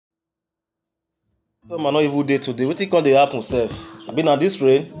Some are not even day today. Wetin come dey happen sef? Abi na this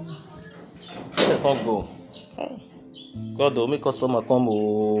rain? Where dem come go? God o, make customer come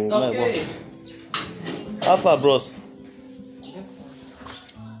o. Okay. How far, bros?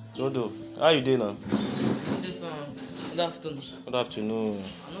 Dodo, how you dey now? Good afternoon. Good afternoon.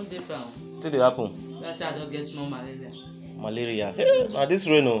 I no dey fine. Wetin dey happen? That's say I don get small malaria. Malaria. Hey, na this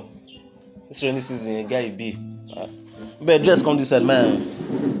rain o. This rainy season, guy you be. But dress come this side, man.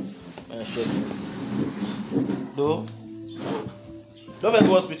 Man, shit. Do. Don't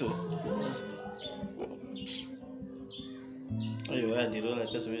go hospital. Oh, you are the road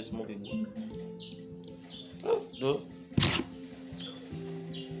like person wey smoke again. Do.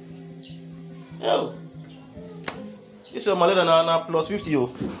 Yo. This your malaria na plus 50 o.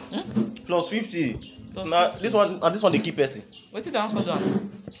 Plus 50. Now this one dey keep person. Wetin dey happen do?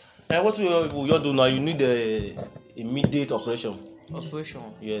 What you do now? You need a immediate operation. Operation?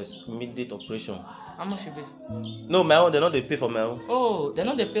 Yes, immediate operation. How much you pay? No, my own, they not they pay for my own. Oh, they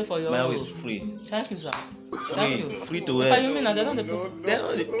not they pay for your own? My own is free. Thank you, sir. Free. Thank you. Free to wear. wear. You mean that they not they pay? They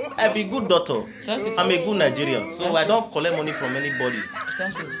not, I be good doctor. Thank you, sir. I'm a good Nigerian, so I don't collect money from anybody.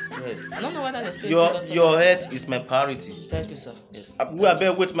 Thank you. Yes. I don't know whether they stay. Your health is my priority. Thank you, sir. Yes. We are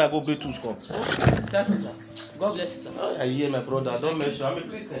better wait my go bring tools come. Thank you, sir. God bless you, sir. Oh, I hear my brother. Don't mention. I'm a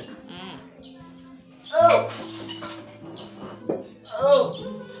Christian. Oh.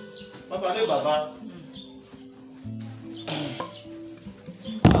 Oh. Papa, no, Baba.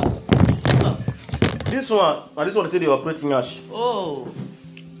 This one they take the operating ash. Oh.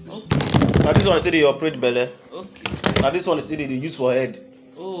 Okay. Now this one they take the operate belly. Okay. Now this one they use for head.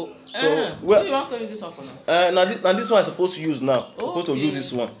 Oh. So where you want to use this one for now? Now this one I supposed to use now. Okay. Supposed to use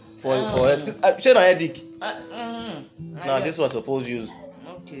this one for head. Say na headache. Now this one supposed to use.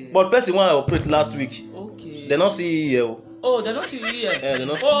 Okay. But person one I operate last week. Okay. They not see here. Oh, they don't see you here. They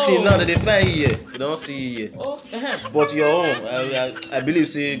don't see now that they find here. They don't see here. Oh. But your own, I believe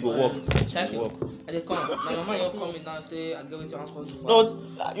say go work. Thank you. Work. And they come. My mama you come in now say I get wetin I come to for. No,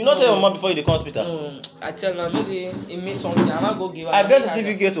 you not tell your mama before you dey come hospital. No, I tell her maybe it means something. I wan go give her. I get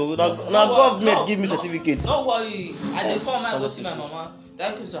certificate o. Na government give me certificate. No worry, I dey come I go see my mama.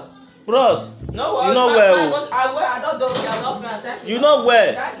 Thank you, sir. Bros, no worry. You know well. I don't do it. I don't plan. Thank you. You know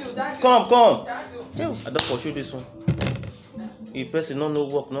well. Thank you. Come. Thank you. I don't pursue this one. If person no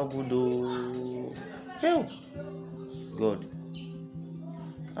work, no good o. Hell, God.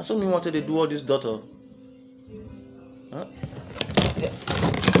 I saw me wanted to do all this daughter. Huh?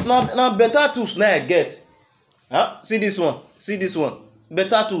 Now better tools now I get. Huh? See this one.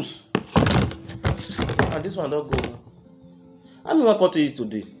 Better tools. And this one don't go. I mean, what cut it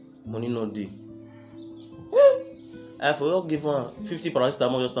today? Money no dey. I forgot give her 50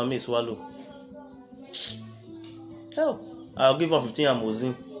 paracetamol just to make swallow. Hell, I'll give her 15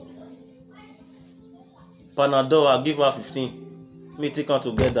 amozine. Panadol, I'll give her 15. Me take her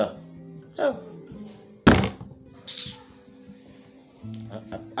together. Hell.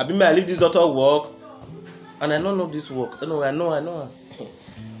 I leave this doctor work, and I don't know this work. No, I know.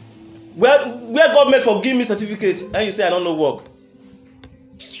 Where government for give me certificate, and you say I don't know work.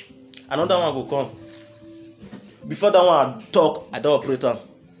 Another one go come. Before that one I talk, I don't operate am.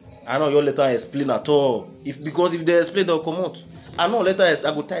 I know your later explain at all. Because if they explain, they'll come out. I know later I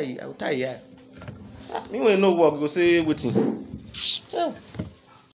go tie. Yeah. Me when no work, go say waiting. Yeah.